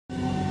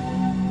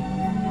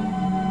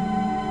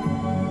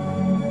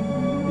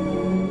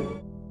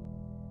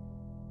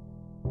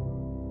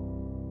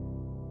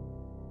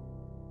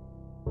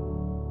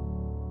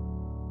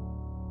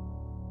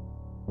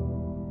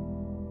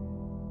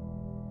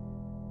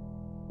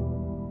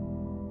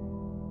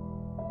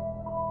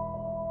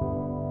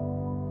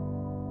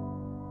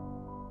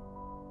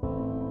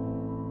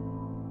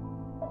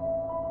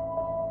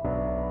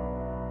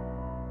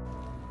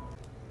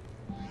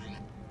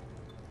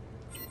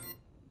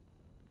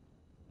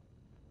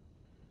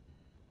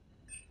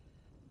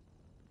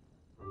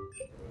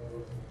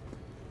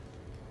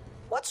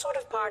What sort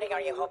of party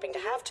are you hoping to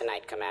have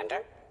tonight,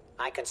 Commander?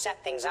 I could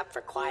set things up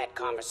for quiet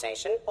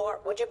conversation, or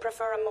would you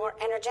prefer a more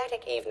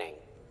energetic evening?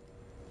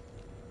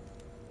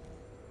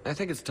 I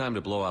think it's time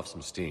to blow off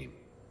some steam.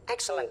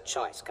 Excellent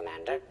choice,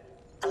 Commander.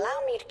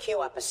 Allow me to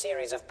queue up a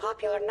series of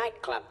popular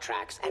nightclub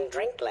tracks and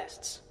drink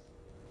lists.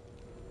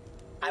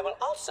 I will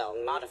also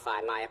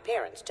modify my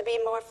appearance to be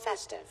more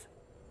festive.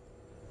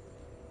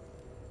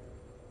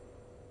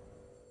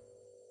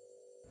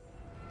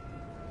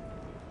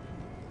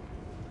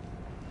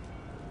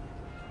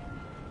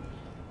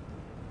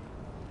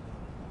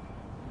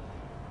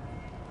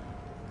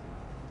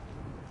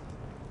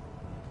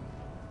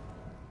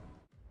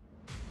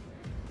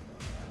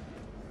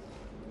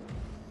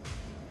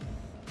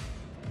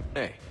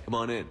 Hey, come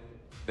on in.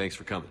 Thanks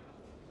for coming.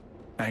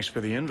 Thanks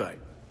for the invite.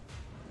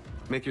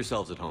 Make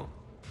yourselves at home.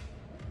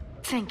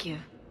 Thank you.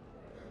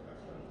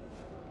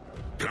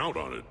 Count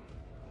on it.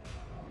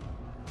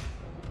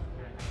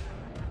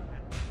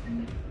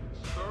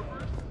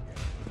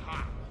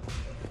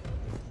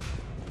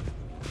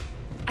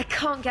 I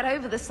can't get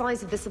over the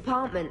size of this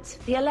apartment.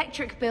 The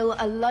electric bill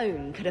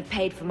alone could have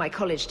paid for my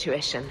college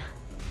tuition.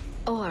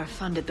 Or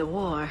funded the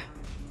war.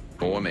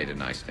 Or made a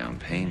nice down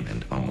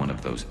payment on one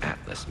of those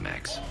Atlas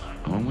mechs.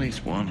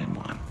 Always wanted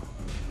one.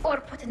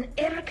 Or put an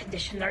air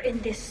conditioner in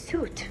this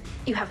suit.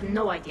 You have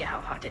no idea how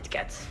hot it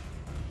gets.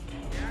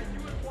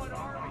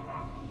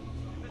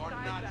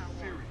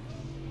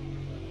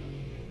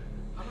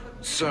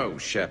 So,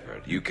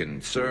 Shepard, you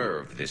can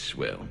serve this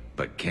swill,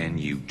 but can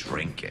you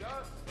drink it?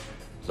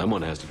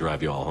 Someone has to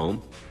drive you all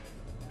home.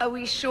 Are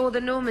we sure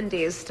the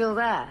Normandy is still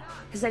there?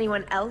 Has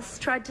anyone else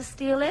tried to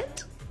steal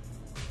it?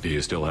 Do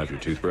you still have your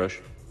toothbrush?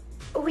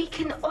 We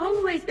can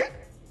always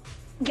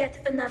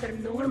get another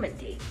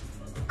Normandy.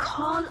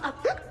 Call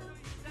up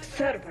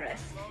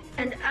Cerberus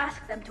and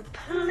ask them to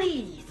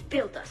please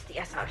build us the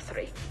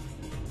SR3.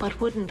 But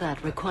wouldn't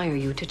that require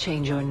you to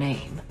change your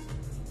name?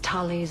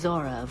 Tali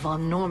Zora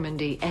von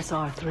Normandy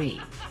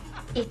SR3.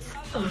 It's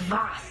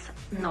Vas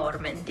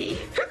Normandy.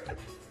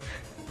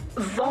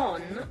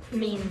 Von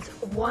means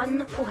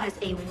one who has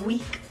a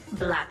weak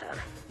bladder,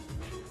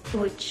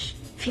 which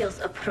feels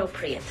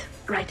appropriate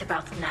right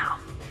about now.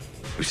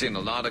 We've seen a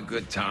lot of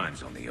good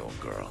times on the old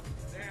girl.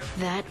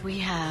 That we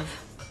have.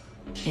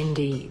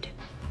 Indeed.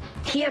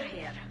 Here,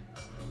 here.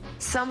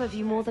 Some of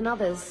you more than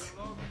others.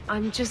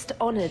 I'm just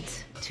honored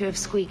to have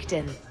squeaked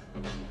in.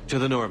 To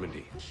the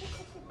Normandy.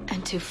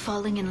 And to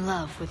falling in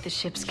love with the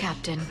ship's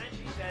captain.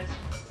 She says,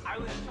 I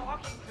was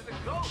talking to the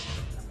ghost.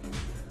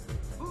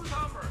 Who's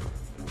Humber?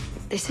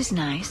 This is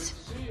nice.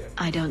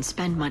 I don't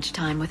spend much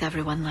time with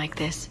everyone like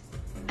this.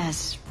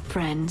 As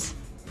friends.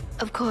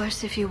 Of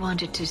course, if you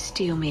wanted to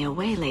steal me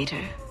away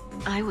later,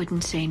 I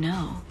wouldn't say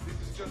no.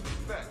 Can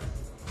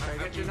I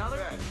get you another?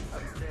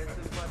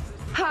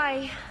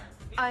 Hi.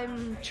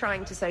 I'm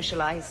trying to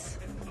socialize.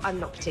 I'm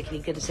not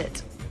particularly good at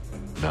it.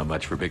 Not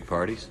much for big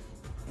parties?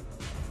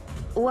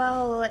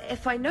 Well,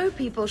 if I know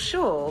people,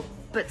 sure.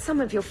 But some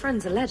of your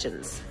friends are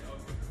legends.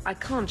 I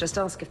can't just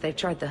ask if they've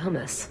tried the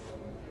hummus.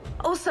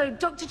 Also,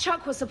 Dr.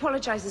 Chuckwas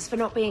apologizes for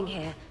not being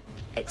here.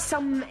 It's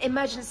some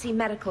emergency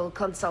medical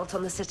consult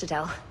on the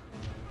Citadel.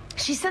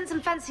 She sent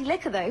some fancy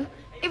liquor, though.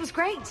 It was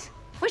great.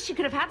 Wish you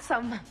could have had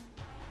some.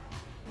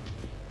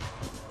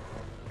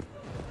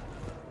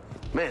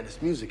 Man,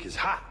 this music is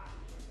hot.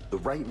 The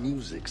right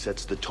music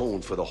sets the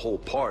tone for the whole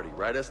party,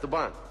 right,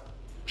 Esteban?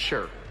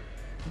 Sure.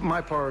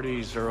 My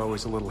parties are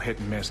always a little hit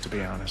and miss, to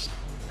be honest.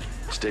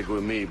 Stick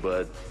with me,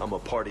 bud. I'm a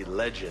party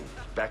legend.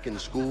 Back in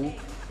school,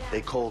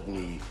 they called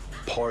me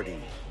Party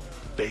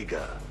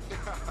Vega.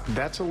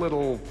 That's a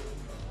little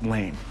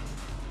lame.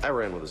 I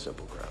ran with a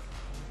simple crowd.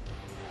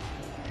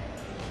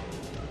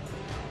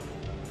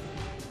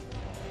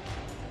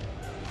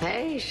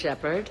 Hey,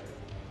 Shepard.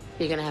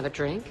 You gonna have a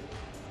drink?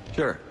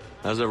 Sure.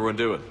 How's everyone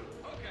doing?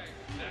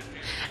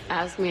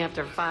 Ask me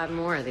after 5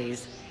 more of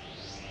these.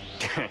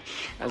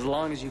 As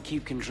long as you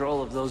keep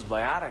control of those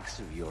biotics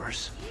of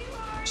yours.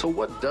 So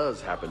what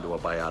does happen to a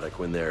biotic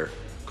when they're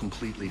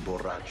completely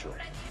borracho?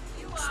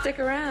 Stick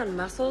around,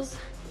 Muscles.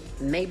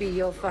 Maybe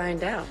you'll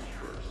find out.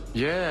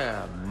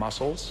 Yeah,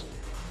 muscles.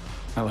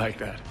 I like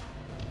that.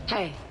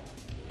 Hey,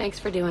 thanks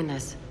for doing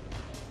this.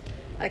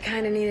 I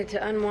kind of needed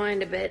to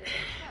unwind a bit,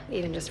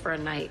 even just for a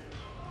night.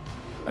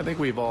 I think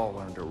we've all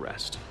learned to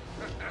rest.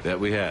 That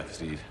we have,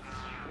 Steve.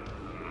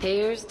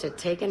 Here's to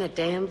taking a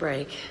damn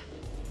break.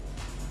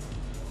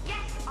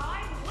 Yes,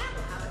 I will have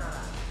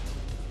another.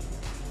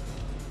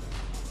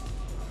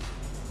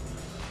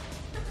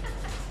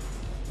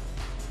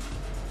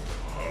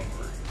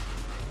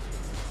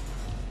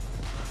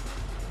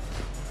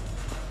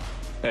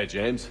 Hey,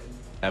 James.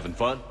 Having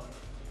fun?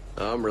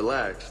 I'm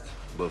relaxed,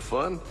 but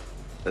fun?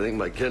 I think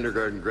my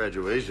kindergarten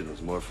graduation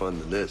was more fun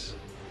than this.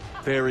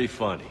 Very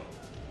funny.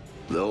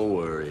 Don't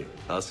worry,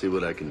 I'll see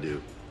what I can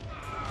do.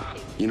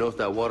 You know if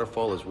that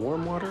waterfall is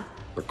warm water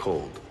or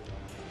cold?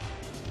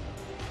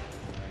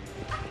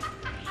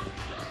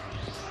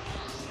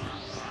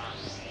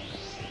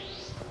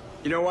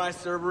 You know why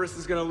Cerberus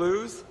is gonna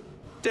lose?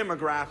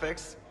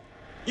 Demographics.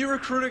 You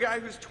recruit a guy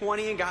who's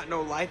 20 and got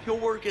no life, he'll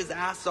work his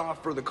ass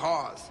off for the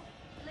cause.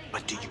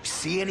 But do you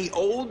see any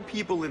old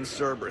people in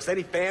Cerberus?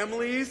 Any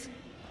families?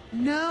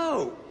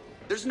 No.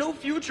 There's no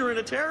future in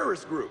a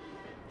terrorist group.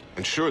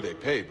 And sure, they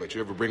pay, but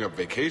you ever bring up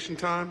vacation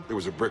time, there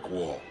was a brick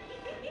wall.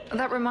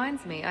 That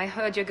reminds me, I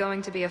heard you're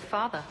going to be a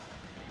father.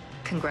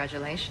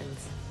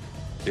 Congratulations.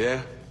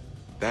 Yeah?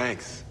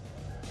 Thanks.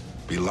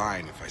 Be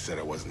lying if I said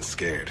I wasn't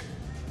scared.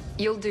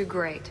 You'll do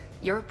great.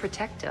 You're a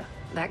protector.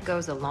 That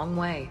goes a long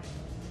way.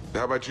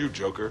 How about you,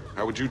 Joker?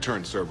 How would you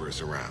turn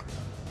Cerberus around?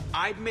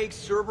 I'd make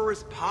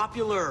Cerberus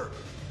popular.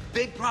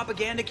 Big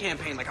propaganda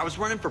campaign like I was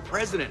running for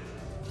president.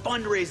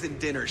 Fundraising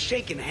dinners,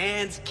 shaking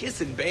hands,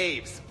 kissing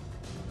babes.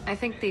 I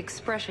think the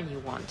expression you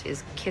want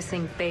is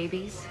kissing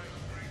babies.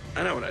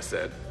 I know what I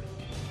said.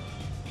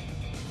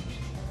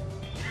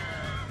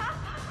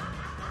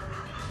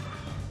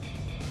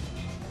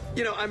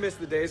 You know, I miss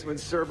the days when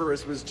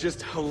Cerberus was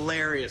just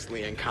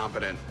hilariously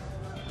incompetent.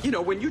 You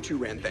know, when you two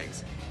ran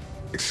things.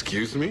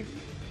 Excuse me?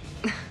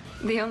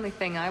 The only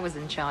thing I was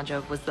in charge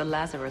of was the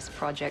Lazarus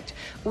Project,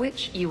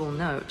 which, you will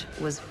note,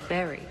 was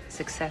very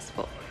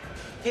successful.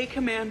 Hey,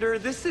 Commander,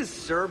 this is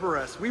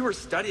Cerberus. We were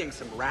studying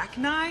some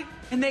Rachni,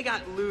 and they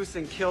got loose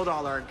and killed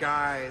all our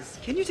guys.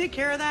 Can you take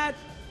care of that?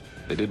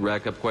 They did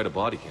rack up quite a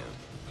body count.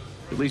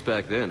 At least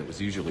back then, it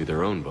was usually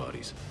their own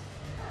bodies.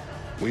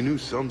 We knew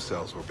some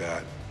cells were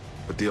bad,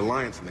 but the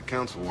Alliance and the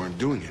Council weren't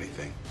doing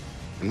anything.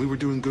 And we were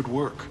doing good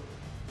work.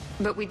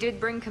 But we did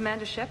bring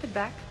Commander Shepard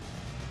back.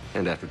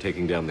 And after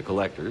taking down the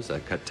Collectors, I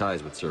cut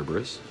ties with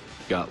Cerberus,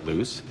 got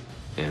loose,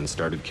 and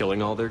started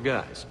killing all their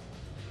guys.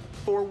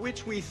 For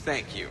which we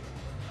thank you.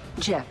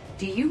 Jeff,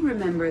 do you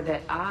remember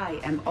that I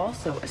am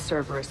also a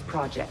Cerberus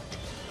project?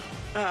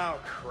 Oh,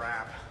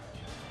 crap.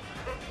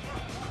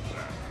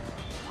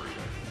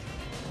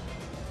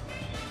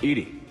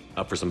 Edie,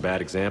 up for some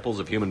bad examples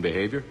of human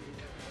behavior?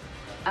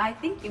 I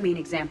think you mean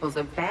examples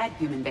of bad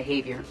human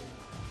behavior.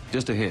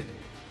 Just a hint.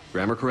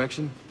 Grammar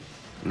correction?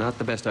 Not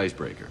the best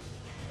icebreaker.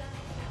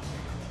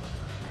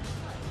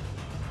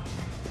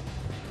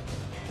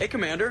 Hey,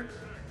 Commander.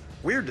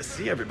 Weird to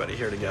see everybody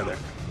here together.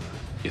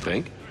 You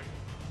think?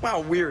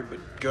 Well, weird,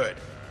 but good.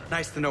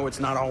 Nice to know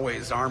it's not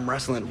always arm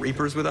wrestling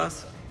reapers with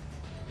us.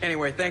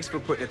 Anyway, thanks for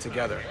putting it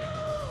together.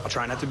 I'll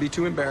try not to be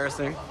too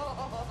embarrassing.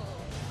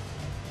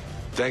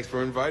 Thanks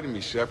for inviting me,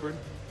 Shepard.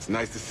 It's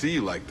nice to see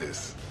you like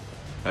this.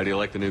 How do you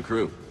like the new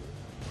crew?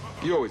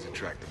 You always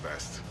attract the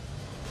best.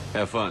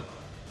 Have fun.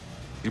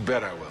 You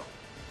bet I will.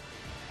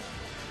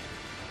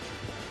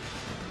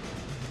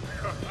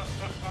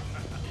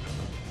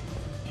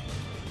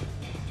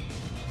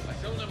 I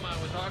told him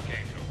I was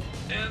Archangel.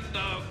 End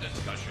of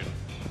discussion.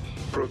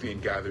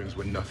 Prothean gatherings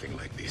were nothing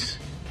like this.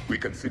 We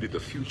considered the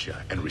future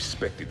and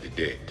respected the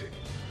dead.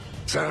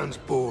 Sounds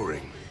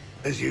boring.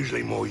 There's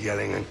usually more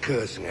yelling and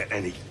cursing at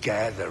any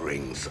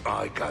gatherings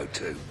I go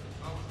to.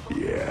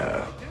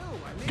 Yeah.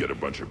 Get a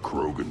bunch of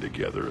Krogan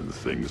together and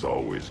things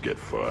always get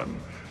fun.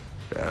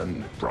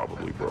 And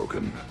probably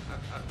broken.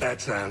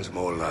 That sounds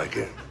more like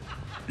it.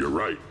 You're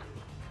right.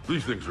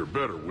 These things are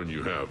better when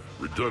you have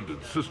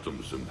redundant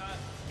systems and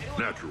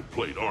natural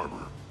plate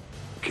armor.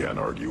 Can't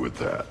argue with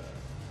that.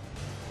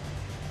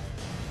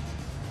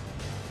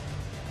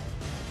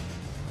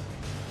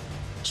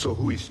 So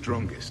who is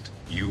strongest?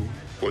 You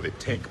or the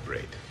tank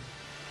braid?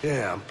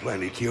 Yeah, I'm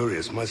plenty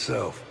curious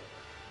myself.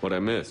 What'd I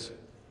miss?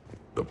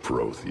 The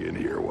Prothean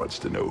here wants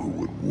to know who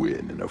would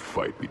win in a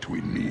fight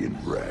between me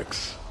and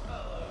Rex.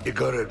 You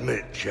gotta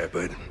admit,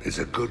 Shepard, it's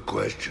a good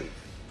question.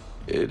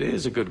 It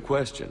is a good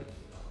question.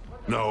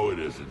 No, it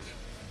isn't.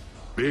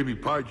 Baby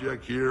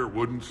Pyjack here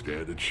wouldn't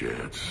stand a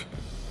chance.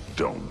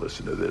 Don't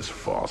listen to this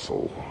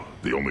fossil.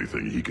 The only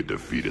thing he could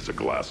defeat is a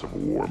glass of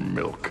warm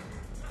milk.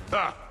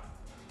 Ha!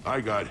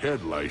 I got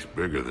head lice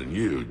bigger than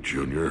you,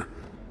 Junior.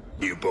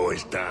 You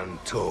boys done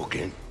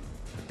talking?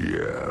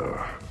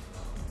 Yeah.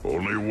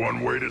 Only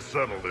one way to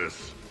settle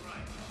this.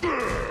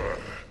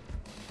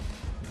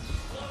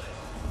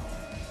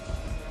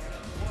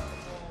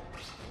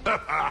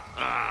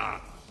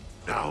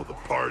 Now the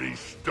party's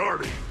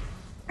starting.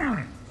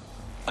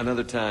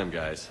 Another time,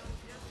 guys.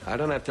 I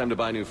don't have time to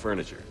buy new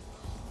furniture.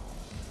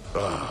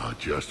 Ah,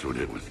 just when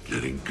it was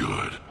getting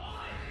good.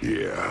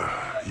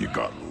 Yeah, you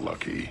got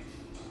lucky.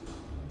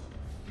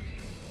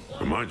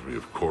 Reminds me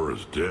of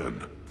Cora's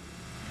den.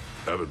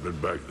 Haven't been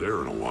back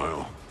there in a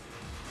while.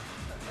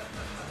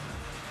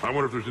 I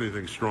wonder if there's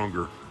anything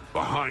stronger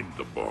behind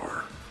the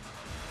bar.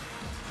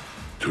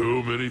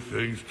 Too many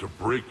things to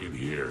break in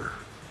here.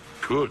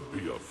 Could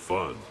be a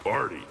fun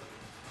party.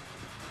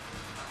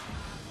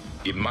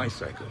 In my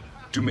cycle,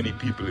 too many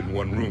people in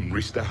one room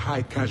risked a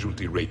high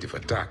casualty rate if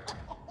attacked.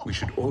 We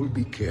should all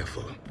be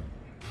careful.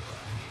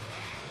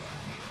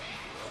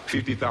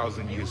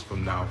 50,000 years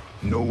from now,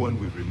 no one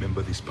will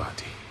remember this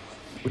party.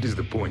 What is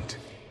the point?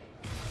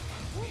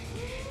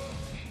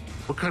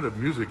 What kind of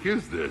music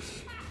is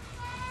this?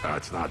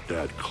 That's not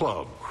that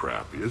club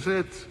crap, is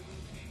it?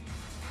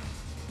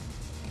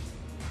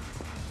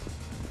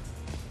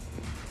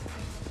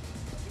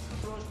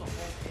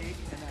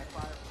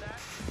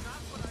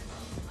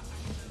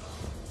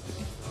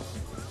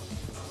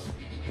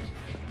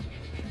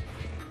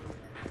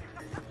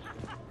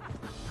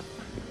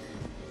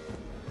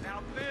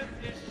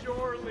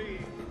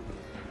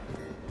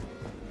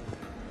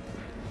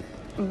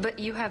 But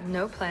you have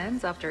no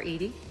plans after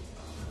Edie?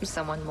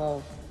 Someone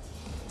more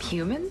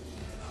human?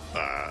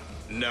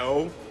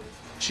 No.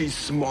 She's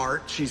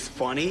smart, she's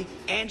funny,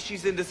 and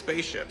she's into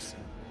spaceships.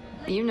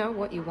 You know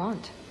what you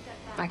want.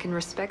 I can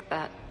respect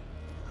that.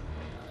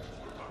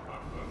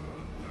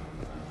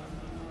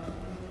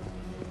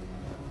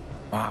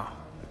 Wow,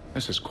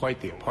 this is quite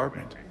the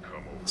apartment.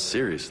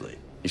 Seriously,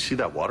 you see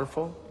that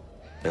waterfall?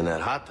 And that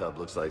hot tub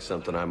looks like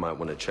something I might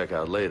want to check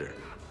out later.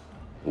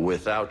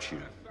 Without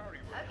you.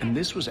 And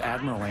this was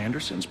Admiral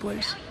Anderson's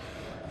place?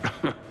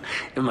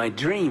 In my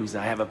dreams,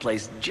 I have a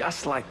place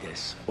just like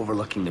this,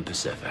 overlooking the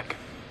Pacific.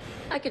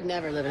 I could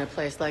never live in a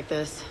place like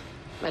this.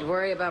 I'd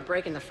worry about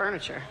breaking the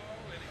furniture.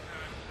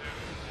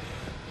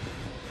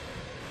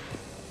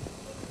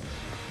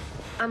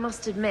 I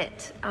must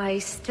admit, I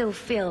still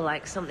feel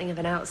like something of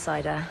an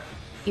outsider.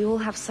 You all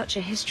have such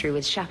a history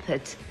with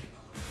Shepard.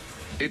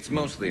 It's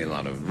mostly a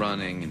lot of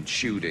running and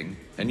shooting,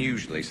 and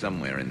usually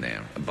somewhere in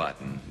there, a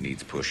button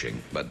needs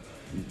pushing, but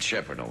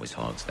Shepard always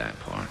hogs that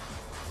part.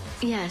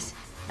 Yes,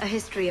 a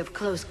history of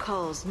close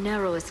calls,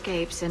 narrow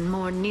escapes, and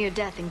more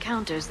near-death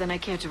encounters than I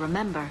care to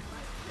remember.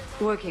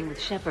 Working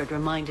with Shepard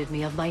reminded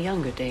me of my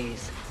younger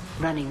days.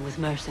 Running with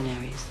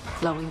mercenaries,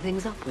 blowing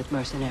things up with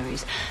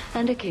mercenaries,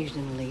 and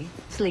occasionally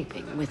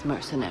sleeping with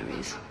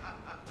mercenaries.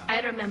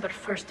 I remember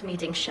first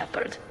meeting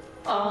Shepard.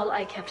 All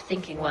I kept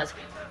thinking was,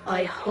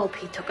 I hope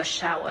he took a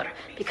shower,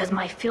 because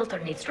my filter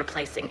needs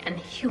replacing, and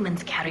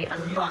humans carry a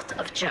lot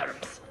of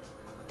germs.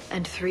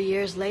 And 3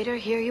 years later,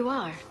 here you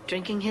are,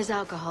 drinking his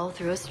alcohol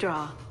through a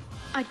straw.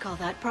 I'd call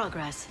that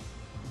progress.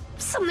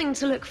 Something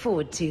to look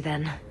forward to,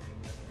 then.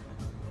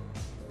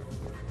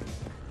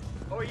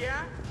 Oh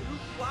yeah? Who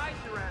flies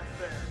your ass